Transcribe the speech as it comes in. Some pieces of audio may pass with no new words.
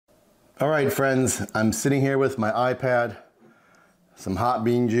All right, friends, I'm sitting here with my iPad, some hot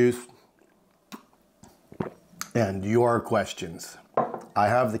bean juice, and your questions. I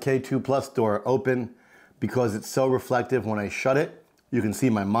have the K2 Plus door open because it's so reflective. When I shut it, you can see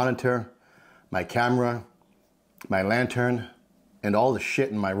my monitor, my camera, my lantern, and all the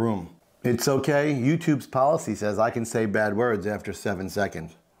shit in my room. It's okay. YouTube's policy says I can say bad words after 7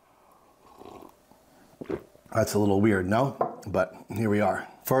 seconds. That's a little weird, no? But here we are.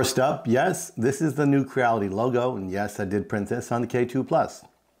 First up, yes, this is the new Creality logo, and yes, I did print this on the K2 Plus.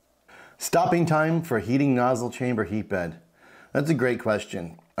 Stopping time for heating nozzle chamber heat bed. That's a great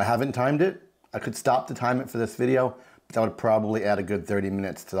question. I haven't timed it. I could stop to time it for this video, but that would probably add a good 30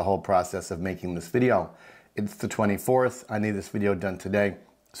 minutes to the whole process of making this video. It's the 24th. I need this video done today,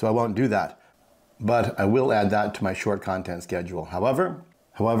 so I won't do that. But I will add that to my short content schedule. However,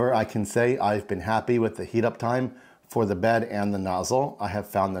 I can say I've been happy with the heat up time for the bed and the nozzle. I have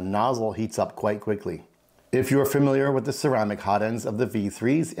found the nozzle heats up quite quickly. If you're familiar with the ceramic hot ends of the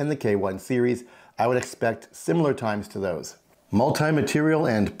V3s and the K1 series, I would expect similar times to those. Multi-material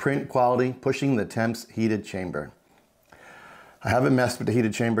and print quality, pushing the temps heated chamber. I haven't messed with the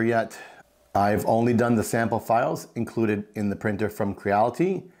heated chamber yet. I've only done the sample files included in the printer from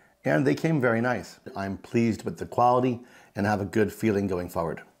Creality, and they came very nice. I'm pleased with the quality and have a good feeling going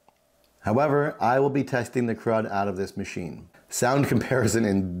forward. However, I will be testing the crud out of this machine. Sound comparison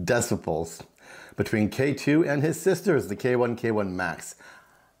in decibels between K2 and his sisters, the K1, K1 Max.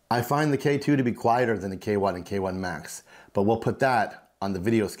 I find the K2 to be quieter than the K1 and K1 Max, but we'll put that on the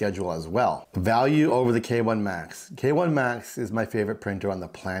video schedule as well. Value over the K1 Max. K1 Max is my favorite printer on the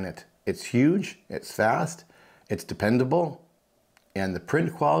planet. It's huge, it's fast, it's dependable, and the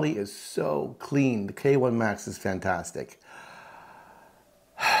print quality is so clean. The K1 Max is fantastic.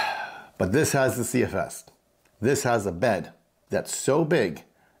 But this has the CFS. This has a bed that's so big,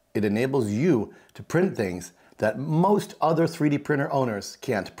 it enables you to print things that most other 3D printer owners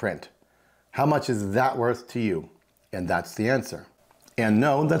can't print. How much is that worth to you? And that's the answer. And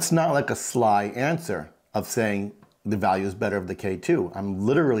no, that's not like a sly answer of saying the value is better of the K2. I'm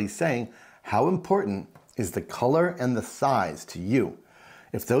literally saying how important is the color and the size to you.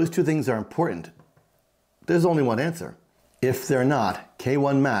 If those two things are important, there's only one answer. If they're not,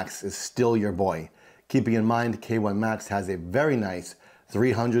 K1 Max is still your boy. Keeping in mind, K1 Max has a very nice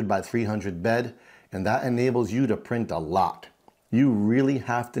 300 by 300 bed, and that enables you to print a lot. You really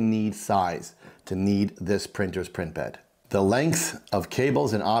have to need size to need this printer's print bed. The length of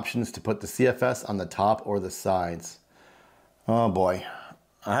cables and options to put the CFS on the top or the sides. Oh boy.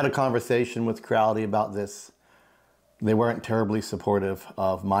 I had a conversation with Creality about this. They weren't terribly supportive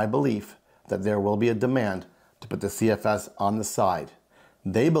of my belief that there will be a demand to put the CFS on the side.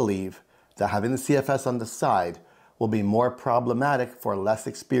 They believe that having the CFS on the side will be more problematic for less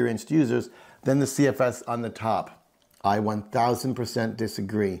experienced users than the CFS on the top. I 1000%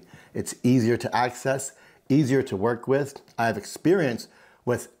 disagree. It's easier to access, easier to work with. I have experience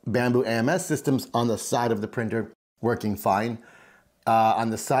with Bamboo AMS systems on the side of the printer working fine.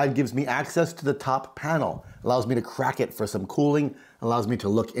 On the side gives me access to the top panel, allows me to crack it for some cooling, allows me to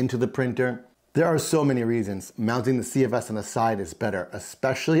look into the printer. There are so many reasons mounting the CFS on the side is better,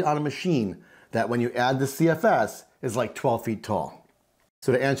 especially on a machine that when you add the CFS is like 12 feet tall.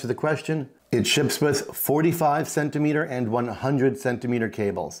 So to answer the question, it ships with 45 centimeter and 100 centimeter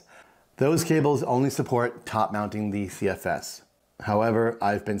cables. Those cables only support top mounting the CFS. However,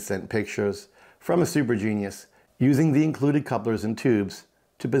 I've been sent pictures from a super genius using the included couplers and tubes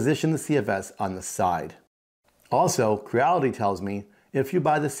to position the CFS on the side. Also, Creality tells me if you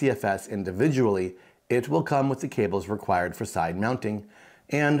buy the CFS individually, it will come with the cables required for side mounting,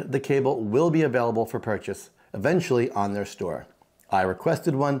 and the cable will be available for purchase eventually on their store. I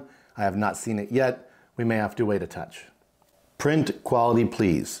requested one. I have not seen it yet. We may have to wait a touch. Print quality,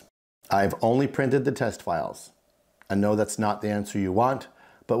 please. I've only printed the test files. I know that's not the answer you want,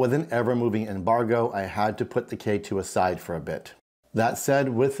 but with an ever-moving embargo, I had to put the K2 aside for a bit. That said,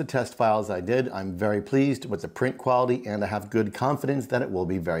 with the test files I did, I'm very pleased with the print quality and I have good confidence that it will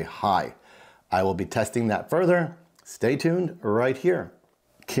be very high. I will be testing that further. Stay tuned right here.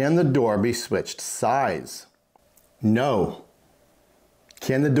 Can the door be switched size? No.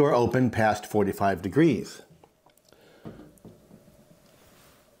 Can the door open past 45 degrees?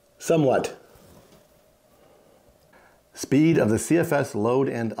 Somewhat. Speed of the CFS load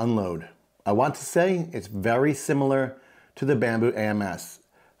and unload. I want to say it's very similar to the Bamboo AMS.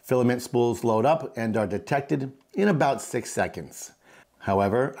 Filament spools load up and are detected in about 6 seconds.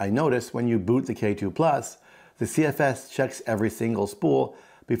 However, I notice when you boot the K2 Plus, the CFS checks every single spool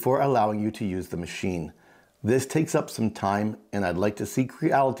before allowing you to use the machine. This takes up some time, and I'd like to see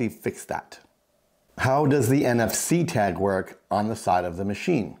Creality fix that. How does the NFC tag work on the side of the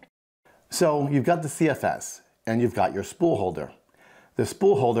machine? So you've got the CFS, and you've got your spool holder. The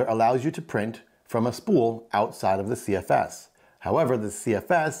spool holder allows you to print from a spool outside of the CFS. However, the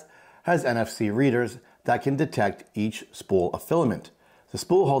CFS has NFC readers that can detect each spool of filament. The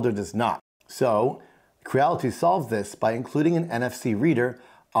spool holder does not. So Creality solved this by including an NFC reader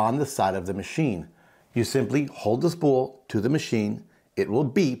on the side of the machine. You simply hold the spool to the machine, it will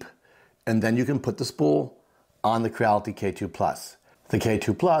beep, and then you can put the spool on the Creality K2 Plus. The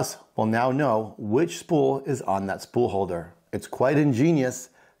K2 Plus will now know which spool is on that spool holder. It's quite ingenious,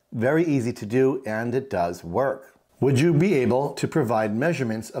 very easy to do, and it does work. Would you be able to provide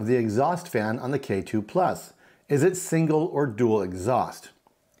measurements of the exhaust fan on the K2 Plus? Is it single or dual exhaust?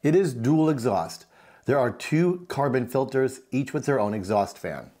 It is dual exhaust. There are 2 carbon filters, each with their own exhaust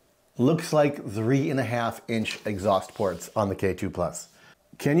fan. Looks like 3.5-inch exhaust ports on the K2 Plus.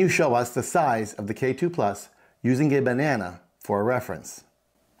 Can you show us the size of the K2 Plus using a banana for a reference?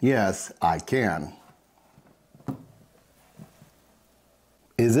 Yes, I can.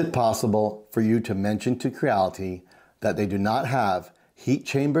 Is it possible for you to mention to Creality that they do not have heat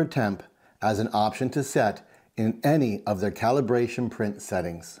chamber temp as an option to set in any of their calibration print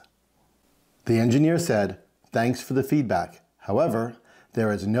settings? The engineer said, "Thanks for the feedback. However,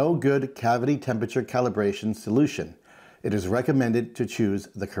 there is no good cavity temperature calibration solution. It is recommended to choose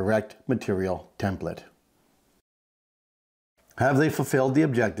the correct material template." Have they fulfilled the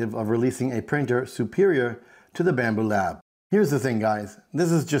objective of releasing a printer superior to the Bambu Lab? Here's the thing, guys.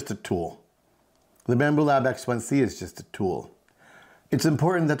 This is just a tool. The Bambu Lab X1C is just a tool. It's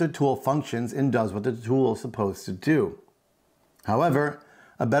important that the tool functions and does what the tool is supposed to do. However,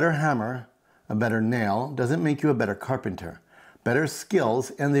 a better hammer, a better nail doesn't make you a better carpenter. Better skills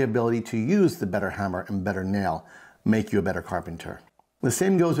and the ability to use the better hammer and better nail make you a better carpenter. The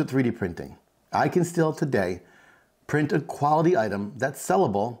same goes with 3D printing. I can still today print a quality item that's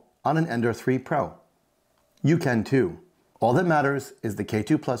sellable on an Ender 3 Pro. You can too. All that matters is the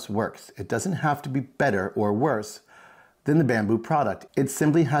K2 Plus works. It doesn't have to be better or worse than the Bambu product. It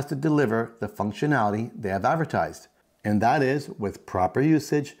simply has to deliver the functionality they have advertised. And that is, with proper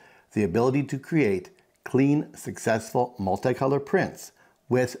usage, the ability to create clean, successful multicolor prints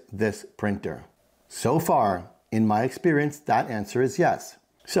with this printer. So far, in my experience, that answer is yes.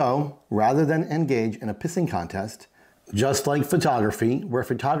 So, rather than engage in a pissing contest, just like photography, where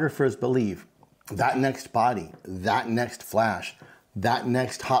photographers believe that next body, that next flash, that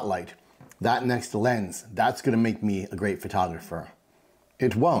next hot light, that next lens, that's going to make me a great photographer.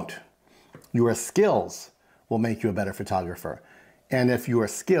 It won't. Your skills will make you a better photographer. And if your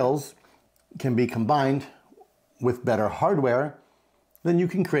skills can be combined with better hardware, then you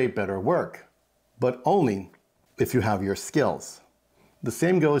can create better work, but only if you have your skills. The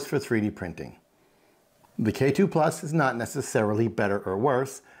same goes for 3D printing. The K2 Plus is not necessarily better or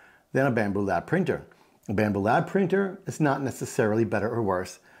worse than a Bambu Lab printer. A Bambu Lab printer is not necessarily better or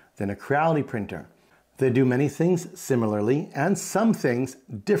worse than a Creality printer. They do many things similarly and some things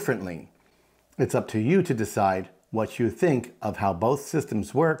differently. It's up to you to decide what you think of how both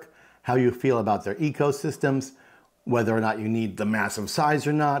systems work, how you feel about their ecosystems, whether or not you need the massive size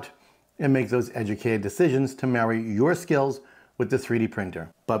or not, and make those educated decisions to marry your skills with the 3D printer.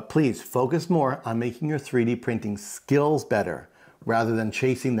 But please focus more on making your 3D printing skills better rather than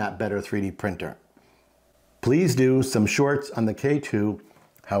chasing that better 3D printer. Please do some shorts on the K2,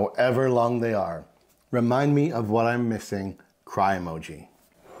 however long they are. Remind me of what I'm missing, cry emoji.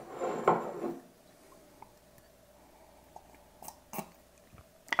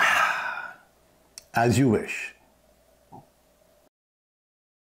 As you wish.